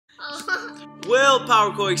Will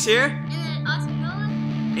Power Coix here. And then awesome Noah.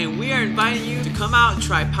 And we are inviting you to come out and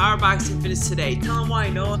try Power Boxing Fitness today. Tell them why,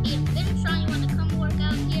 Noah. If they're strong, you want to come work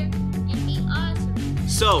out here and be awesome.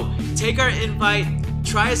 So, take our invite,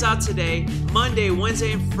 try us out today, Monday,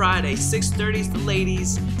 Wednesday, and Friday. 6:30 is the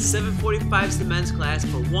ladies, 7:45 is the men's class.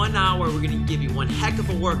 For 1 hour, we're going to give you one heck of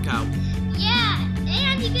a workout. Yeah,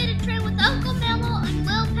 and you get to train with Uncle Mello and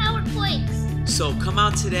Will Power Coix. So come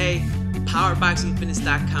out today,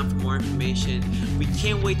 powerboxingfitness.com for more information. We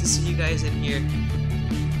can't wait to see you guys in here.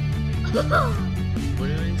 What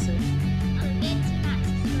did I say?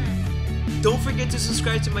 Don't forget to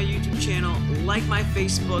subscribe to my YouTube channel, like my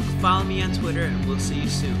Facebook, follow me on Twitter, and we'll see you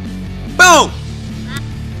soon. Boom!